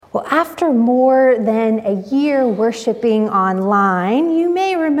Well, after more than a year worshiping online, you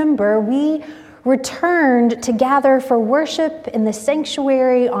may remember we returned to gather for worship in the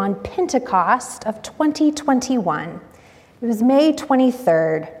sanctuary on Pentecost of 2021. It was May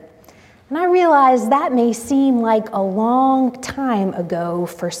 23rd. And I realize that may seem like a long time ago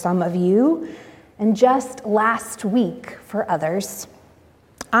for some of you, and just last week for others.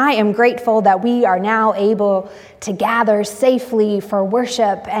 I am grateful that we are now able to gather safely for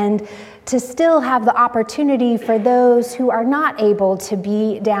worship and to still have the opportunity for those who are not able to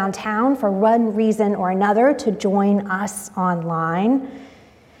be downtown for one reason or another to join us online.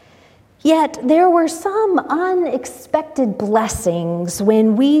 Yet there were some unexpected blessings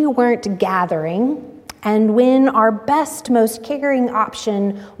when we weren't gathering and when our best, most caring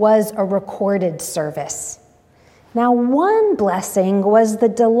option was a recorded service. Now, one blessing was the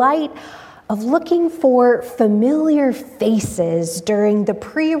delight of looking for familiar faces during the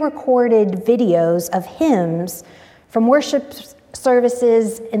pre-recorded videos of hymns from worship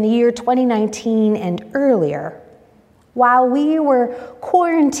services in the year 2019 and earlier. While we were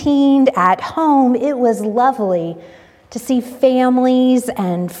quarantined at home, it was lovely to see families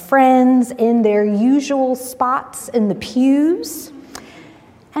and friends in their usual spots in the pews,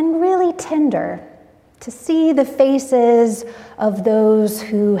 and really tender to see the faces of those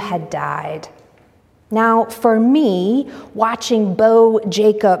who had died. Now, for me, watching Bo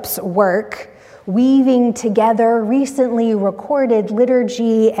Jacobs' work, weaving together recently recorded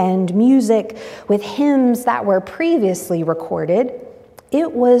liturgy and music with hymns that were previously recorded,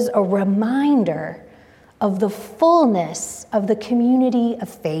 it was a reminder of the fullness of the community of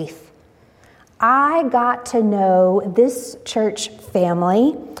faith. I got to know this church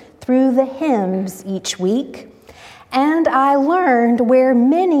family through the hymns each week, and I learned where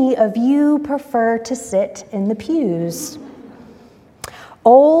many of you prefer to sit in the pews.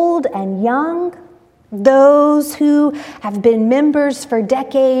 Old and young, those who have been members for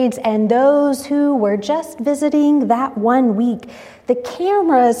decades and those who were just visiting that one week, the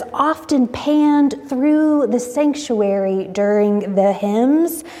cameras often panned through the sanctuary during the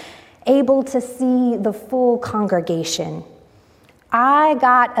hymns, able to see the full congregation. I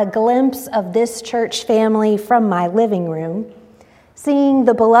got a glimpse of this church family from my living room, seeing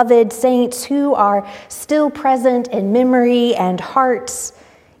the beloved saints who are still present in memory and hearts,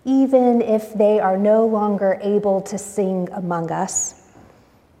 even if they are no longer able to sing among us.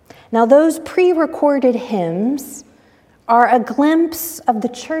 Now, those pre-recorded hymns are a glimpse of the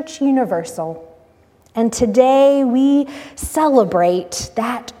Church Universal, and today we celebrate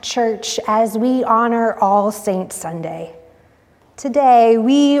that church as we honor All Saints Sunday. Today,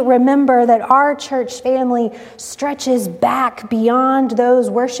 we remember that our church family stretches back beyond those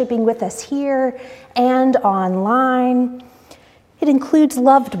worshiping with us here and online. It includes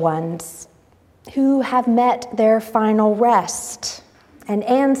loved ones who have met their final rest and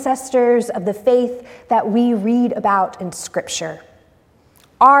ancestors of the faith that we read about in Scripture.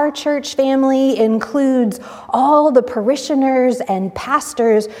 Our church family includes all the parishioners and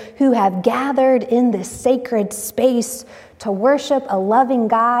pastors who have gathered in this sacred space to worship a loving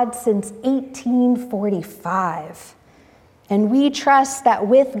God since 1845. And we trust that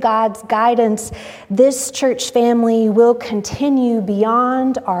with God's guidance, this church family will continue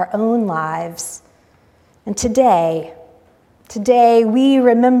beyond our own lives. And today we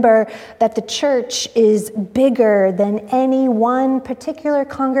remember that the church is bigger than any one particular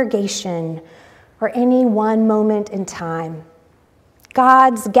congregation or any one moment in time.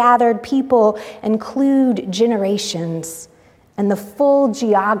 God's gathered people include generations and the full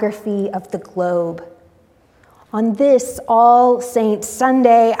geography of the globe. On this All Saints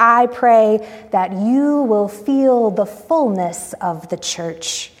Sunday, I pray that you will feel the fullness of the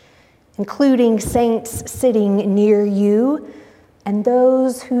church, including saints sitting near you and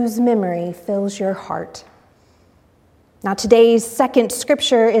those whose memory fills your heart. Now, today's second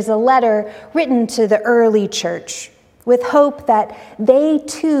scripture is a letter written to the early church, with hope that they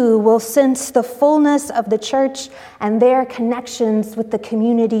too will sense the fullness of the church and their connections with the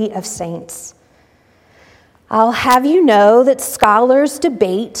community of saints. I'll have you know that scholars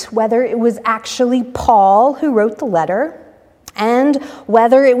debate whether it was actually Paul who wrote the letter and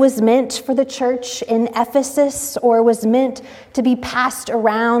whether it was meant for the church in Ephesus or was meant to be passed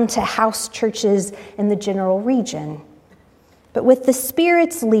around to house churches in the general region. But with the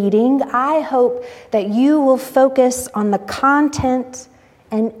Spirit's leading, I hope that you will focus on the content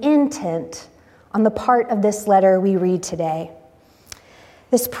and intent on the part of this letter we read today.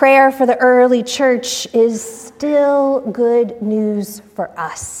 This prayer for the early church is still good news for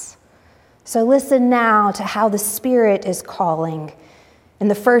us. So listen now to how the Spirit is calling in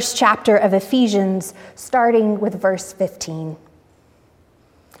the first chapter of Ephesians, starting with verse 15.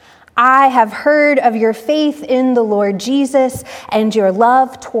 I have heard of your faith in the Lord Jesus and your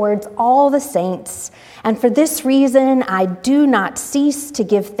love towards all the saints, and for this reason I do not cease to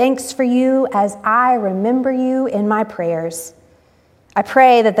give thanks for you as I remember you in my prayers. I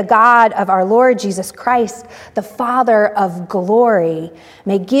pray that the God of our Lord Jesus Christ, the Father of glory,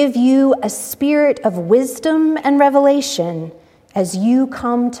 may give you a spirit of wisdom and revelation as you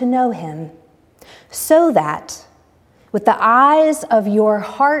come to know him, so that, with the eyes of your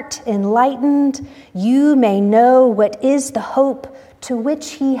heart enlightened, you may know what is the hope to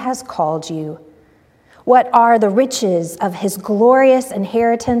which he has called you, what are the riches of his glorious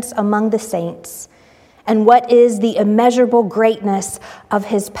inheritance among the saints, and what is the immeasurable greatness of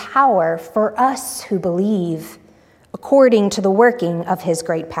his power for us who believe, according to the working of his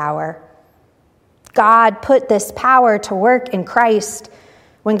great power. God put this power to work in Christ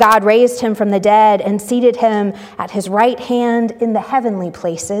when God raised him from the dead and seated him at his right hand in the heavenly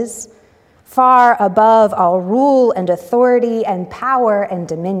places, far above all rule and authority and power and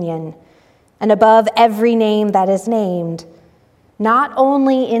dominion, and above every name that is named, not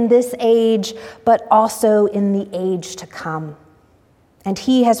only in this age, but also in the age to come. And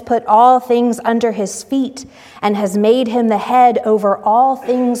he has put all things under his feet and has made him the head over all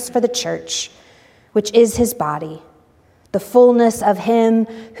things for the church, which is his body, the fullness of him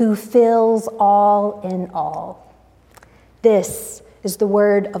who fills all in all. This is the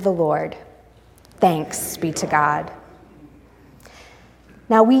word of the Lord. Thanks be to God.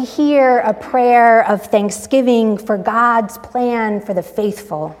 Now we hear a prayer of thanksgiving for God's plan for the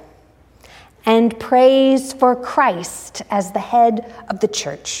faithful and praise for Christ as the head of the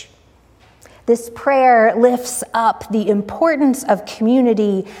church. This prayer lifts up the importance of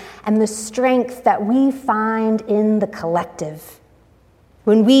community and the strength that we find in the collective.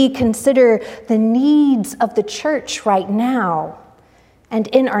 When we consider the needs of the church right now and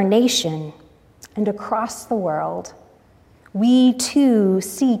in our nation and across the world, we too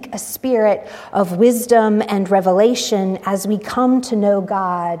seek a spirit of wisdom and revelation as we come to know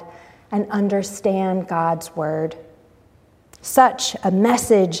God and understand God's word. Such a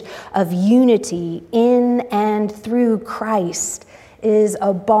message of unity in and through Christ is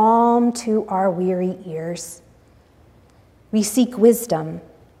a balm to our weary ears. We seek wisdom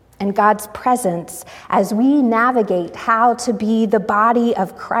and God's presence as we navigate how to be the body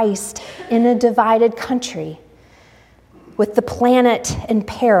of Christ in a divided country, with the planet in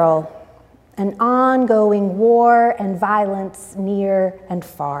peril, and ongoing war and violence near and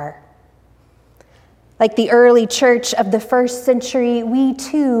far. Like the early church of the first century, we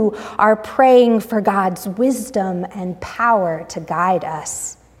too are praying for God's wisdom and power to guide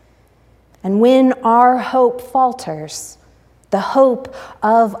us. And when our hope falters, the hope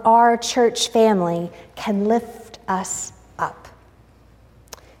of our church family can lift us up.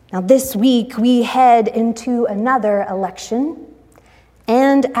 Now, this week we head into another election,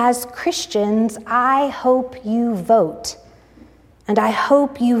 and as Christians, I hope you vote. And I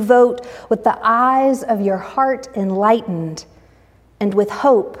hope you vote with the eyes of your heart enlightened and with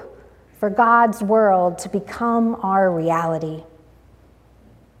hope for God's world to become our reality.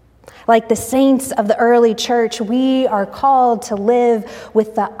 Like the saints of the early church, we are called to live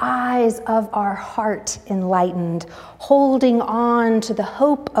with the eyes of our heart enlightened, holding on to the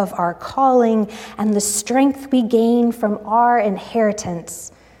hope of our calling and the strength we gain from our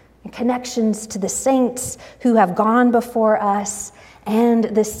inheritance and connections to the saints who have gone before us and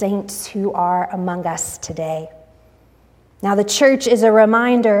the saints who are among us today. Now, the church is a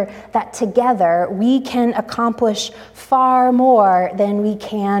reminder that together we can accomplish far more than we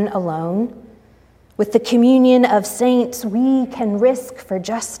can alone. With the communion of saints, we can risk for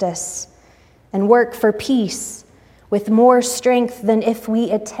justice and work for peace with more strength than if we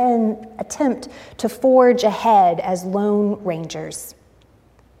attempt to forge ahead as lone rangers.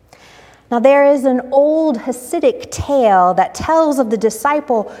 Now, there is an old Hasidic tale that tells of the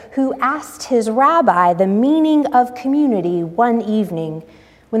disciple who asked his rabbi the meaning of community one evening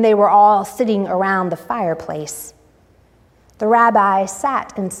when they were all sitting around the fireplace. The rabbi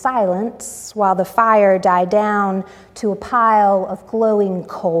sat in silence while the fire died down to a pile of glowing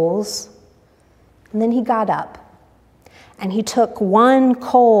coals. And then he got up and he took one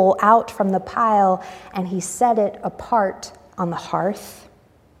coal out from the pile and he set it apart on the hearth.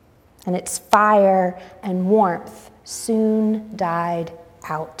 And its fire and warmth soon died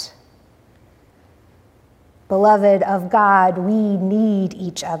out. Beloved of God, we need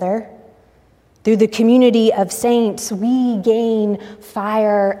each other. Through the community of saints, we gain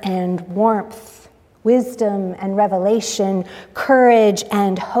fire and warmth. wisdom and revelation, courage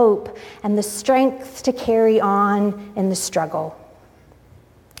and hope, and the strength to carry on in the struggle.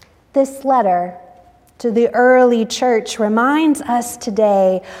 This letter to the early church reminds us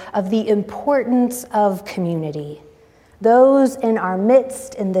today of the importance of community, those in our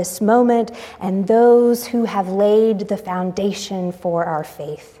midst in this moment, and those who have laid the foundation for our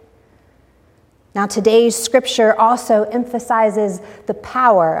faith. Now, today's scripture also emphasizes the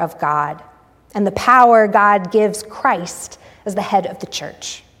power of God and the power God gives Christ as the head of the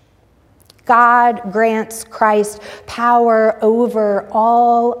church. God grants Christ power over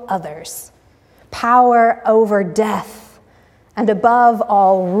all others, power over death, and above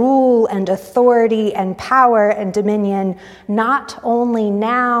all, rule and authority and power and dominion, not only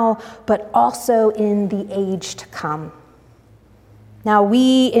now, but also in the age to come. Now,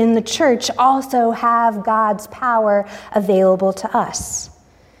 we in the church also have God's power available to us.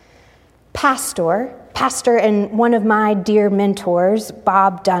 Pastor and one of my dear mentors,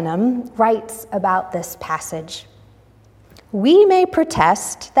 Bob Dunham, writes about this passage. We may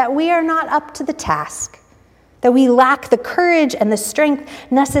protest that we are not up to the task, that we lack the courage and the strength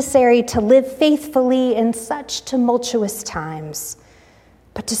necessary to live faithfully in such tumultuous times.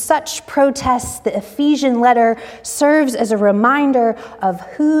 But to such protests, the Ephesian letter serves as a reminder of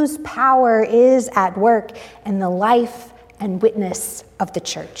whose power is at work in the life and witness of the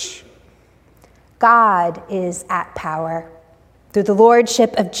church. God is at power through the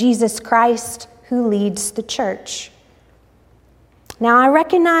lordship of Jesus Christ, who leads the church. Now, I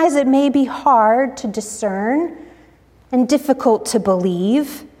recognize it may be hard to discern and difficult to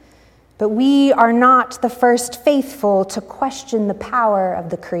believe, but we are not the first faithful to question the power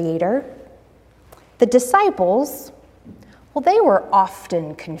of the Creator. The disciples, well, they were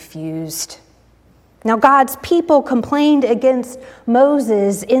often confused. Now, God's people complained against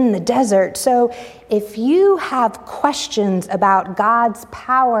Moses in the desert. So if you have questions about God's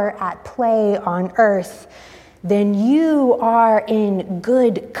power at play on earth, then you are in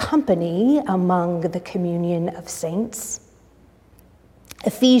good company among the communion of saints.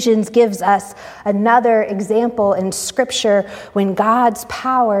 Ephesians gives us another example in Scripture when God's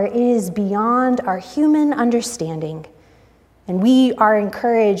power is beyond our human understanding. And we are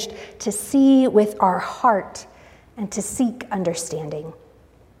encouraged to see with our heart and to seek understanding.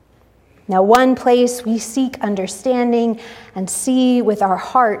 Now, one place we seek understanding and see with our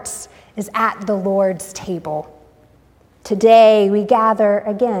hearts is at the Lord's table. Today, we gather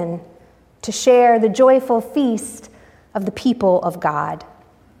again to share the joyful feast of the people of God.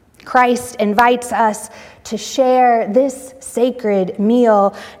 Christ invites us to share this sacred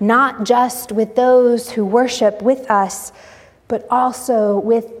meal, not just with those who worship with us, but also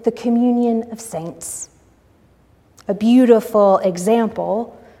with the communion of saints. A beautiful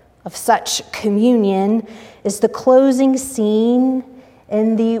example of such communion is the closing scene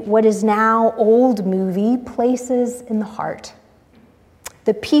in the what is now old movie, Places in the Heart.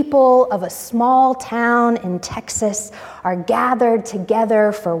 The people of a small town in Texas are gathered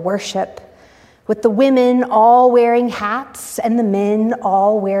together for worship, with the women all wearing hats and the men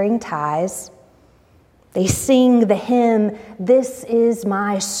all wearing ties. They sing the hymn, "This is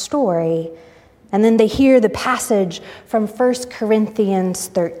my story," and then they hear the passage from 1 Corinthians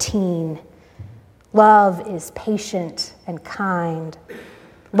 13. Love is patient and kind.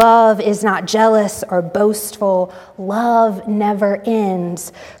 Love is not jealous or boastful. Love never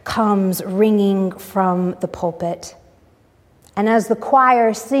ends, comes ringing from the pulpit. And as the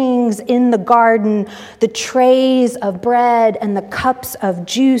choir sings in the garden, the trays of bread and the cups of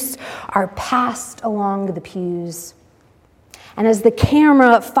juice are passed along the pews. And as the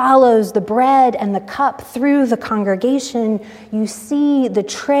camera follows the bread and the cup through the congregation, you see the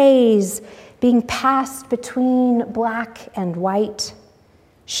trays being passed between black and white,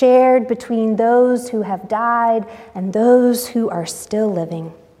 shared between those who have died and those who are still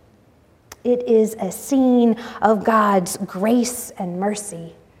living. It is a scene of God's grace and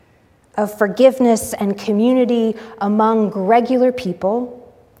mercy, of forgiveness and community among regular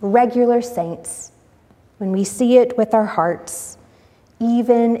people, regular saints, when we see it with our hearts,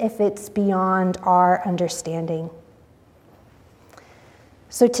 even if it's beyond our understanding.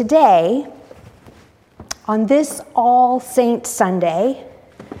 So today, on this All Saints Sunday,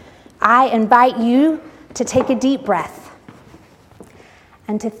 I invite you to take a deep breath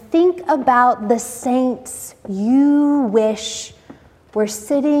and to think about the saints you wish were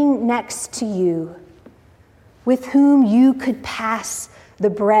sitting next to you, with whom you could pass the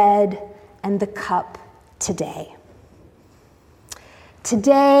bread and the cup today.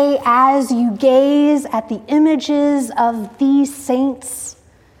 Today, as you gaze at the images of these saints,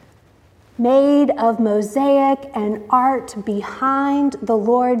 made of mosaic and art behind the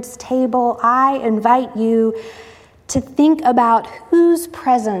Lord's table, I invite you to think about whose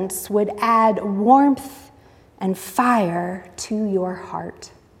presence would add warmth and fire to your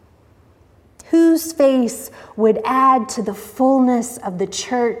heart. Whose face would add to the fullness of the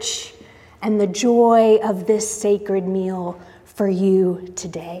church and the joy of this sacred meal for you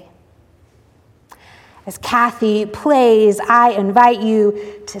today. As Kathy plays, I invite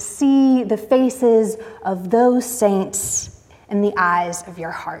you to see the faces of those saints in the eyes of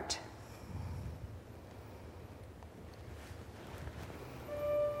your heart.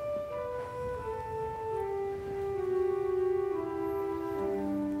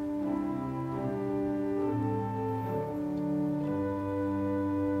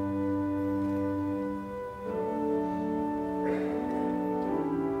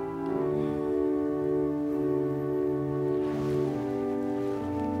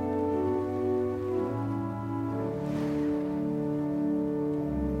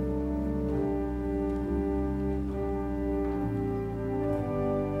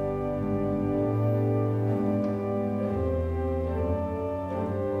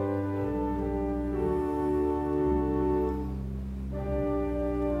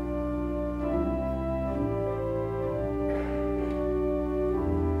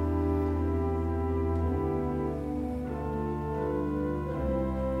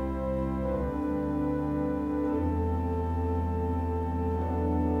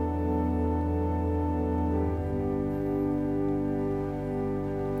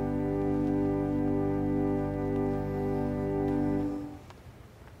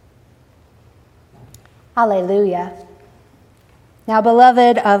 Hallelujah. Now,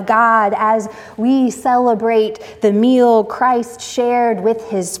 beloved of God, as we celebrate the meal Christ shared with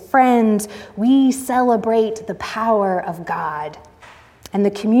his friends, we celebrate the power of God and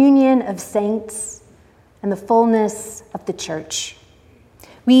the communion of saints and the fullness of the church.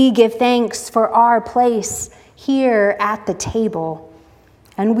 We give thanks for our place here at the table,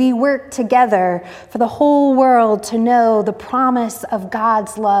 and we work together for the whole world to know the promise of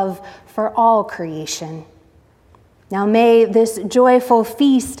God's love for all creation. Now may this joyful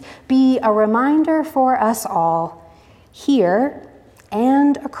feast be a reminder for us all, here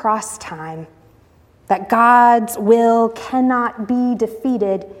and across time, that God's will cannot be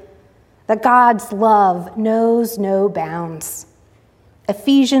defeated, that God's love knows no bounds.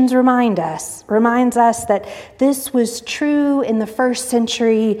 Ephesians reminds us that this was true in the first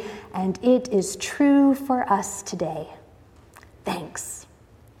century, and it is true for us today. Thanks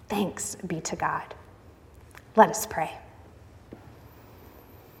be to God. Let us pray.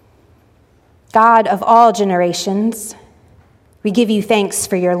 God of all generations, we give you thanks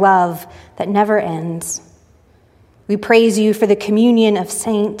for your love that never ends. We praise you for the communion of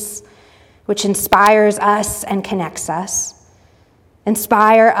saints, which inspires us and connects us.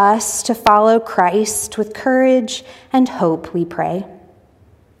 Inspire us to follow Christ with courage and hope, we pray.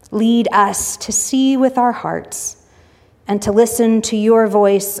 Lead us to see with our hearts and to listen to your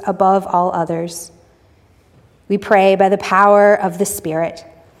voice above all others. We pray by the power of the Spirit.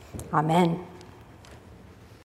 Amen.